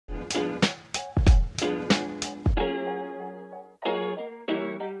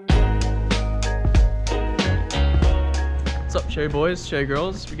Cherry boys, cherry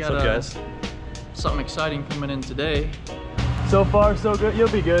girls. We got guys? Something exciting coming in today. So far, so good. You'll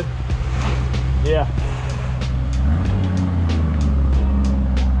be good. Yeah.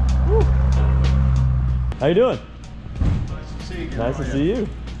 Woo. How you doing? Nice to see you. Nice to see you.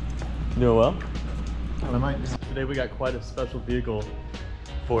 Doing well? Hello, mate. Today we got quite a special vehicle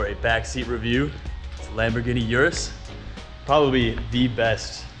for a backseat review. It's a Lamborghini Urus. Probably the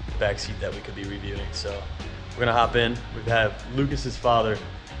best backseat that we could be reviewing. So we're gonna hop in. We have Lucas's father.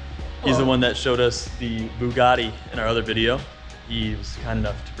 He's the one that showed us the Bugatti in our other video. He was kind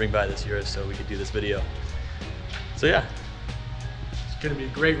enough to bring by this Urus so we could do this video. So yeah. It's gonna be a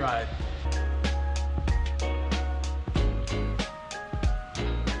great ride.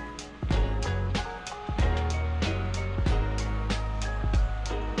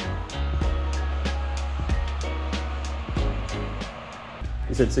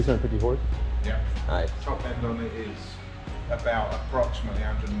 You said 650 horse? Yeah. Nice. Top end on it is about approximately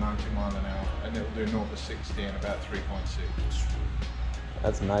 190 miles an hour, and it'll do 0 to 60 in about 3.6.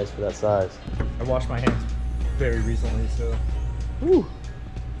 That's nice for that size. I washed my hands very recently, so. Woo.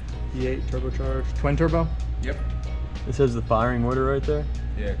 V8 turbocharged, twin turbo. Yep. It says the firing order right there.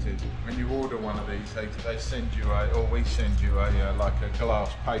 Yeah, it is. When you order one of these, they send you we send you like a glass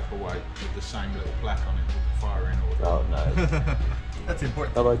paperweight with the same little plaque on it with the firing order. Oh, nice. That's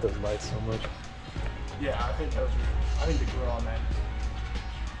important. I like those lights so much. Yeah, I think those are. I think the grill on that.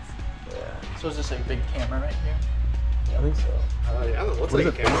 Yeah. So is this a big camera right here? I think so. Yeah, it looks What like is a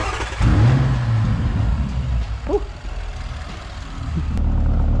it camera.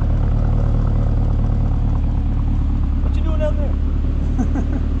 What you doing out there?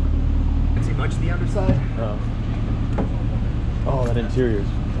 See much of the underside? Oh, that interior is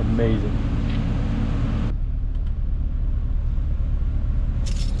amazing.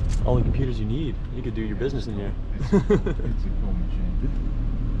 All the computers you need. You could do your business in here. It's a cool machine.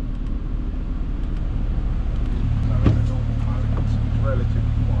 So in a normal mode, it's relatively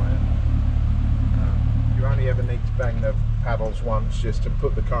quiet. You only ever need to bang the paddles once just to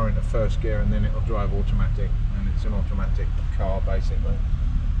put the car into first gear, and then it'll drive automatic, and it's an automatic car basically.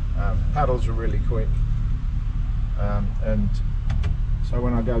 Paddles are really quick, and so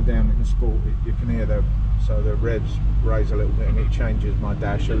when I go down in the sport, you can hear the revs raise a little bit, and it changes my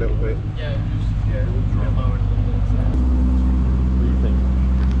dash a little bit. Yeah, it will lower it a little bit. What do you think?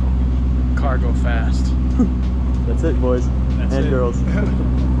 Car go fast. That's it, boys. That's and it. girls.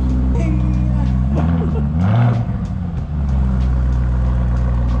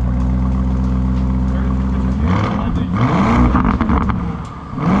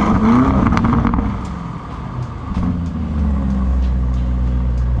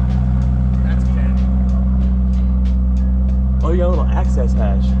 Oh, you got a little access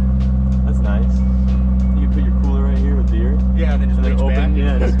hatch. That's nice. You can put your cooler right here with beer. Yeah, and then just And then reach open, back.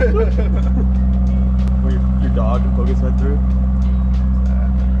 yeah. Where your dog can poke its head through.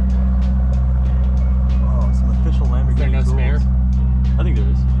 Oh, some official Lamborghini. Is there no tools. spare? I think there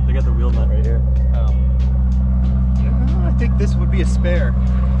is. They got the wheel nut right here. I think this would be a spare.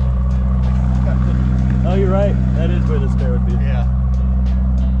 Oh, you're right. That is where the spare would be. Yeah.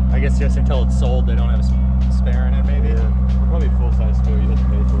 I guess just until it's sold, they don't have a spare in it, maybe. Yeah. Probably a full-size spare you have to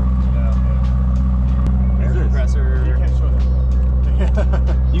pay for. Air compressor.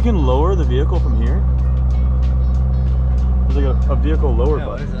 You can lower the vehicle from here. There's like a vehicle lower Yeah,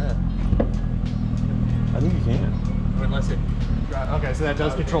 what button. is that? I think you can. Unless it. Okay, so that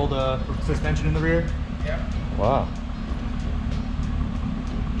does control the suspension in the rear. Yeah. Wow.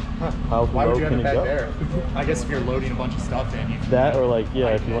 How Why would low you have can it it back go? there? I guess if you're loading a bunch of stuff in, you can That or like, yeah,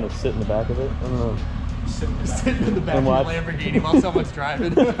 if you want to sit in the back of it. I don't know. sit in the back And of watch. the Lamborghini while someone's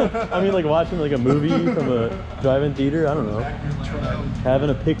driving. I mean, like watching like a movie from a drive-in theater. I don't know. Having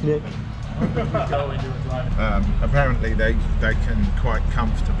a picnic. Apparently they can quite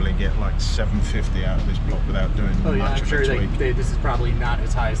comfortably get like 750 out of this block without doing Oh yeah, much I'm of sure a tweak. this is probably not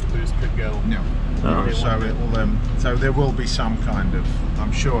as high as the boost could go. No. Oh. No, so it will. So there will be some kind of.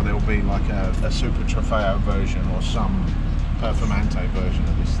 I'm sure there will be like a Super Trofeo version or some Performante version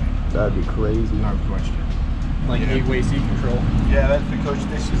of this thing. That'd be crazy. No question. Like Yeah. 8-way seat control. Yeah, that's because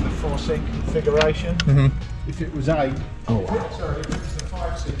this is the 4-seat configuration. If it was 8, sorry, if it was the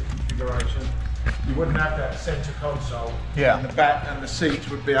 5-seat configuration, you wouldn't have that centre console. Yeah. And the back and the seats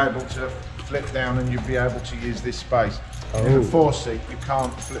would be able to flip down, and you'd be able to use this space. In a 4-seat, you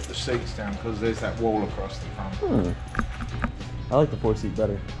can't flip the seats down because there's that wall across the front. I like the 4-seat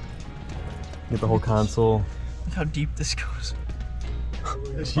better. Get the whole console. Look how deep this goes.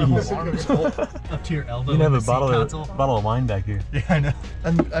 Jeez. Up to your elbow. You can have in a the seat bottle console. of wine back here. Yeah, I know.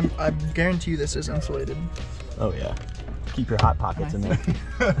 I guarantee you this is insulated. Oh yeah. Keep your hot pockets in there.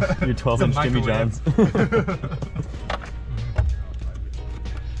 Your 12-inch Jimmy microwave. Johns.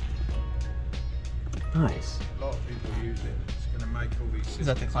 Nice. A lot of people use it. It's going to make all these systems. Is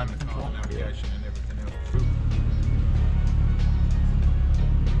that the climate in car control? navigation and everything else.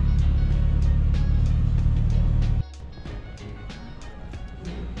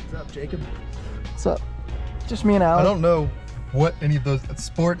 What's up, Jacob? What's up? Just me and Al. I don't know what any of those.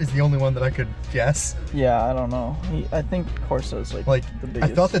 Sport is the only one that I could guess. Yeah, I don't know. I think Corsa is like the I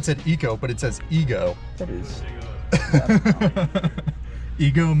biggest. thought that said eco, but it says ego. It is.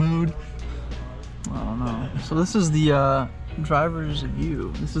 Ego mode. I don't know. So this is the driver's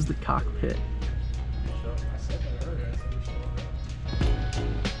view. This is the cockpit.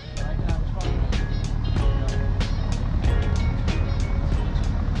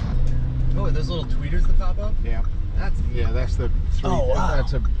 Oh, and there's little tweeters that pop up. Yeah. That's the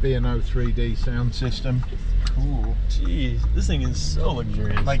that's a B&O 3D sound system. Cool. Jeez, this thing is so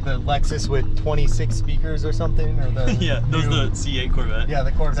luxurious. Like the Lexus with 26 speakers or something, or the yeah, those new- the C8 Corvette. Yeah,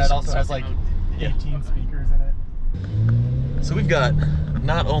 the Corvette also has like 18 speakers in it. So we've got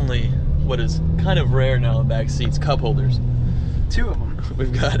not only what is kind of rare now in back seats, cup holders. 2 of them.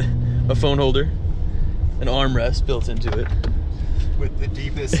 We've got a phone holder, an armrest built into it. With the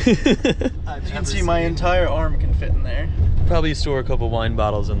deepest. You can see my entire arm can fit in there. Probably store a couple wine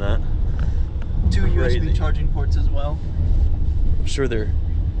bottles in that. 2 Crazy. USB charging ports as well. I'm sure they're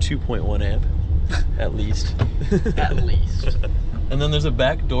 2.1 amp, at least. At least. And then there's a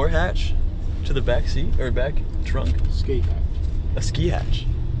back door hatch to the back seat, or back trunk. Ski hatch. A ski hatch.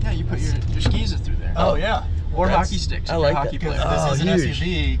 Yeah, you put your skis through there. Oh yeah. Or That's- hockey sticks. I if you're a like hockey that. player. Oh, This is an huge.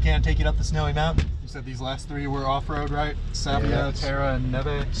 SUV. You can't take it up the snowy mountain. You said these last 3 were off-road, right? Savia, Yeah. Terra, and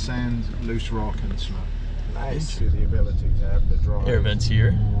Neve. Sand, loose rock and snow. Nice. Gives you the ability to have the drive. Air vents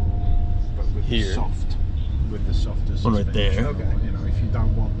here. But with Here. the soft. With the softer One right suspension. there. Okay. You know, if you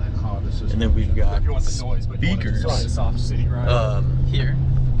don't want that harder suspension. And then we've got If you want the noise, but you want it to speakers. be a soft city ride. Here.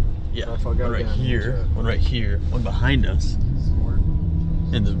 Yeah, So if I one go right down here, into- one right here, one behind us,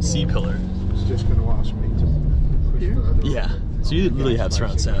 and the C pillar. It's just going to ask me to push Here? further. Yeah, so you really have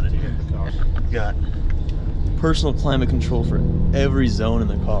surround sound in here. Got personal climate control for every zone in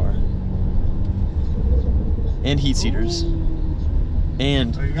the car, and heat seaters,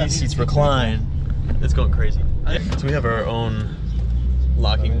 and Oh, you got these seats heated seats recline. It's going crazy. Yeah. So we have our own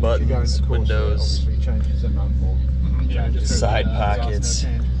locking buttons, windows, Obviously changes the mode more. Yeah, just side exhaust note pockets,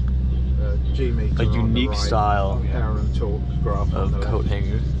 change. G meter a on the unique right, style power and torque graph on of the left, coat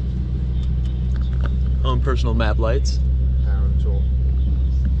hanger, own personal map lights. power and torque.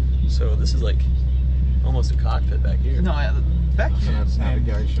 So this is like almost a cockpit back here. No, yeah, the back And here. that's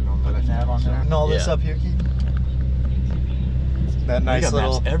navigation on the Put the left nav on there. And all this Yeah. up here, Keith? That We nice got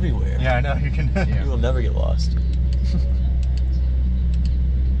little. maps everywhere. Yeah, I know you can. You will never get lost.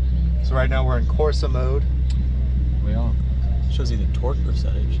 So right now we're in Corsa mode. We are. Shows you the torque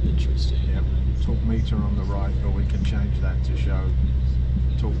percentage. Interesting. Yep. Torque meter on the right, but we can change that to show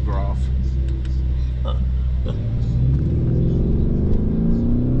torque graph. Huh.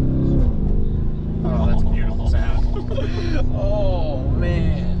 Oh, that's beautiful sound. Oh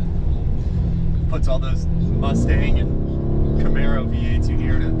man. Puts all those Mustang and Camaro V8s you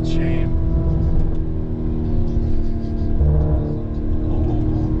hear to shame.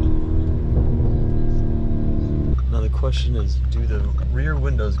 Now the question is, do the rear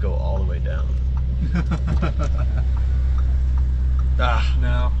windows go all the way down?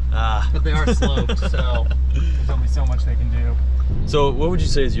 No. But they are sloped, so there's only so much they can do. So what would you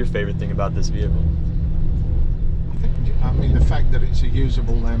say is your favorite thing about this vehicle? I mean, the fact that it's a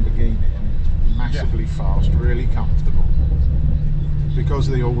usable Lamborghini and massively fast, really comfortable. Because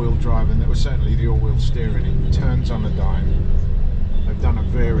of the all-wheel drive, and that was certainly the all-wheel steering, it turns on a dime. They've done a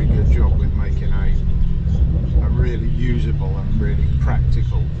very good job with making a really usable and really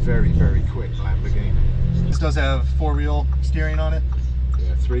practical, very, very quick Lamborghini. This does have 4-wheel steering on it.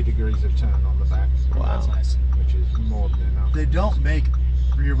 Yeah, 3 degrees of turn on the back. Wow. That's nice. Which is more than enough. They don't make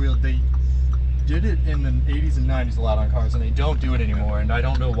rear wheel. They did it in the 80s and 90s a lot on cars, and they don't do it anymore. And I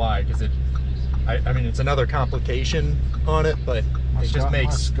don't know why, because it. I mean, it's another complication on it, but it just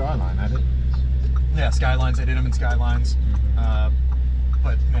makes. Skyline had it. Yeah, Skylines. They did them in Skylines,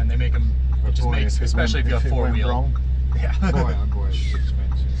 but man, they make them. It just Boy, makes, if it especially went- if you have it went 4-wheel. wrong, Yeah. boy, oh boy, it's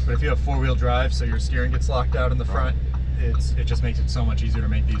expensive. But if you have 4-wheel drive, so your steering gets locked out in the front, it just makes it so much easier to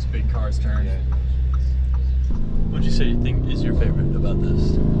make these big cars turn. Yeah. What would you say you think is your favorite about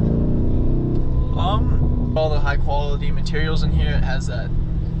this? All the high quality materials in here. It has that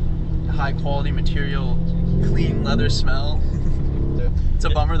high quality material, clean leather smell.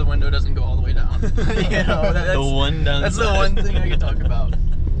 It's a bummer the window doesn't go all the way down. You know, that's The one downside. That's the one thing I can talk about.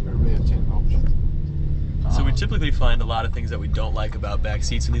 A rear tint option. So we typically find a lot of things that we don't like about back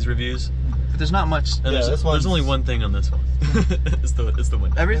seats in these reviews. But there's not much. And there's only one thing on this one. it's the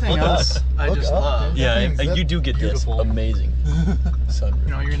window. Everything else I just love. Yeah, That thing's you do get beautiful. this amazing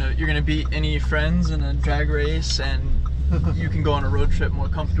sunroof. You know, you're gonna beat any friends in a drag race, and you can go on a road trip more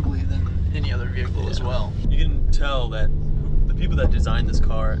comfortably than any other vehicle as well. You can tell that the people that designed this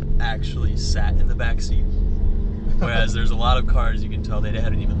car actually sat in the back seat. Whereas there's a lot of cars you can tell they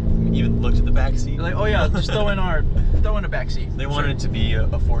hadn't even looked at the back seat. They're like, oh yeah, just throw in a back seat. They wanted it to be a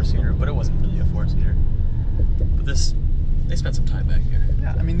four-seater, but it wasn't really a four-seater. But they spent some time back here.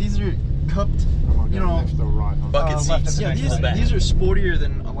 Yeah, I mean these are cupped. Am I You going know, left or right? On Bucket left seats. and Yeah, right. these, in the back. these are sportier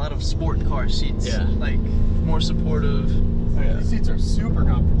than a lot of sport car seats. Yeah. Like more supportive. Oh, yeah, these seats are super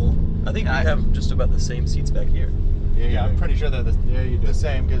comfortable. I think we have just about the same seats back here. Yeah, I'm pretty sure they're the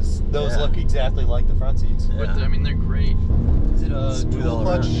same because those look exactly like the front seats. Yeah. But I mean they're great. Is it a Smooth dual all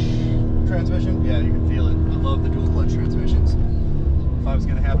clutch transmission? Yeah, you can feel it. I love the dual clutch transmissions. If I was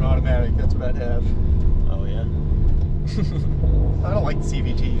gonna have an automatic, that's what I'd have. Oh yeah. I don't like the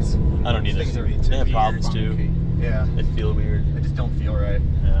CVTs. I don't either. Things are They have weird. problems too. Yeah, They feel weird. they just don't feel right.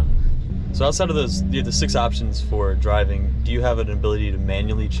 Yeah. So outside of the 6 options for driving, do you have an ability to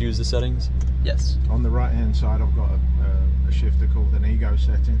manually choose the settings? Yes. On the right hand side I've got a shifter called an ego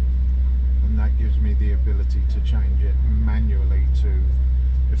setting, and that gives me the ability to change it manually to,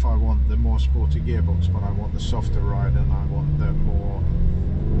 if I want the more sporty gearbox but I want the softer ride and I want the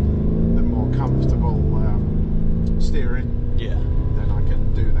more comfortable steering, Yeah. then I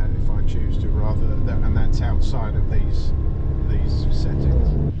can do that if I choose to, rather than, and that's outside of these settings.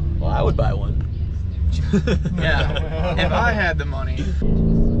 Well, I would buy one. Yeah. If I had the money.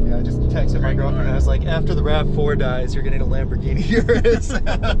 Yeah, I just texted my girlfriend and I was like, after the RAV4 dies, you're getting a Lamborghini Urus.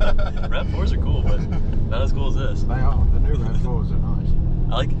 RAV4s are cool, but not as cool as this. They are. The new RAV4s are nice.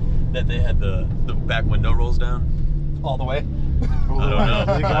 I like that they had the back window rolls down. All the way. All I the don't way. know.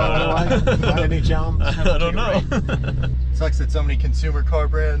 They go I all don't the way. By any chance? I don't know. Sucks that so many consumer car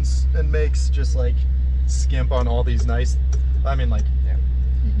brands and makes just like skimp on all these nice. I mean, like,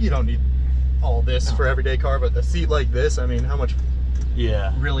 you don't need all this for everyday car, but a seat like this, I mean, how much?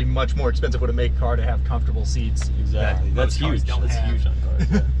 Yeah. Really much more expensive would it make a car to have comfortable seats? Exactly. that That's most cars huge. don't That's have. huge on cars.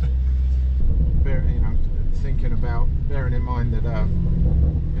 Yeah. Thinking about, bearing in mind that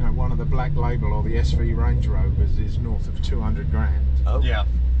one of the Black Label or the SV Range Rovers is north of 200 grand. Oh. Yeah.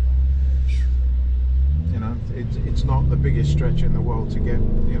 It's not the biggest stretch in the world to get,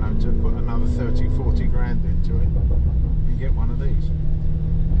 to put another 30, 40 grand into it and get one of these.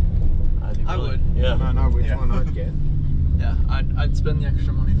 I would. Yeah. I don't know which Yeah. one I'd get. Yeah, I'd spend the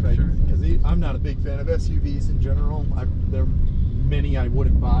extra money for sure. Because I'm not a big fan of SUVs in general. There are many I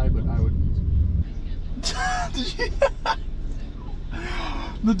wouldn't buy, but I would.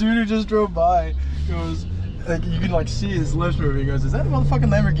 The dude who just drove by goes, like, you can like see his lips moving. He goes, "Is that a motherfucking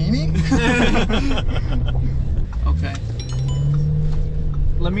Lamborghini?" Okay.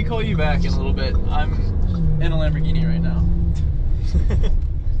 Let me call you back in a little bit. I'm in a Lamborghini right now.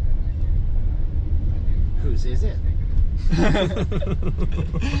 Whose is it?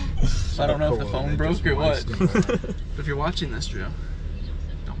 So I don't know if the phone broke or what. Wasting it. But if you're watching this, Drew,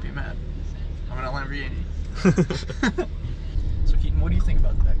 don't be mad. I'm in a Lamborghini. So Keaton, what do you think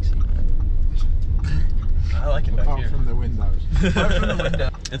about the back seat? I like it back Apart here. from the windows. Apart from the window.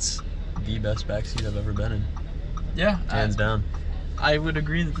 It's the best backseat I've ever been in. Yeah, Hands down. I would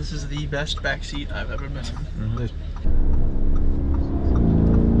agree that this is the best back seat I've ever been in. There's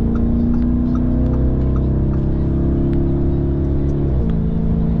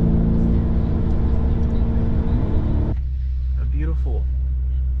A beautiful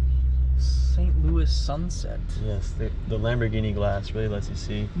St. Louis sunset. Yes, the Lamborghini glass really lets you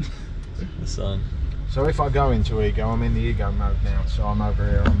see the sun. So if I go into Ego, I'm in the Ego mode now, so I'm over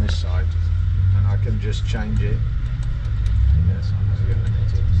here on this side, and I can just change it. Yes, I'm just getting it.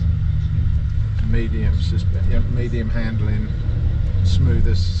 Medium handling,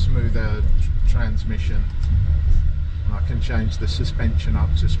 smoother transmission. And I can change the suspension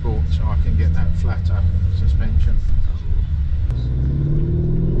up to sport, so I can get that flatter suspension.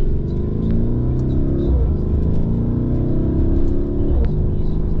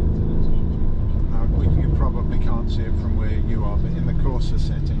 You probably can't see it from where you are, but in the Corsa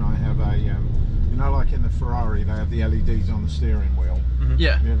setting I have a, like in the Ferrari they have the LEDs on the steering wheel.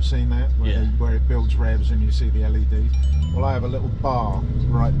 Yeah. Have you ever seen that? Yeah. Where it builds revs and you see the LEDs? Well, I have a little bar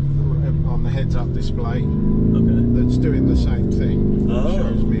right on the heads-up display Okay. that's doing the same thing. Oh. It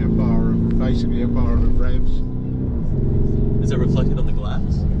shows me basically a bar of revs. Is it reflected on the glass?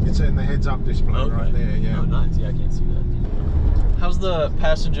 It's in the heads-up display right there. Yeah. Oh, nice. Yeah, I can't see that. How's the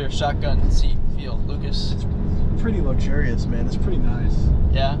passenger shotgun seat feel, Lucas? Pretty luxurious, man. It's pretty nice.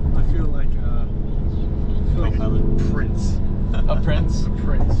 Yeah? I feel like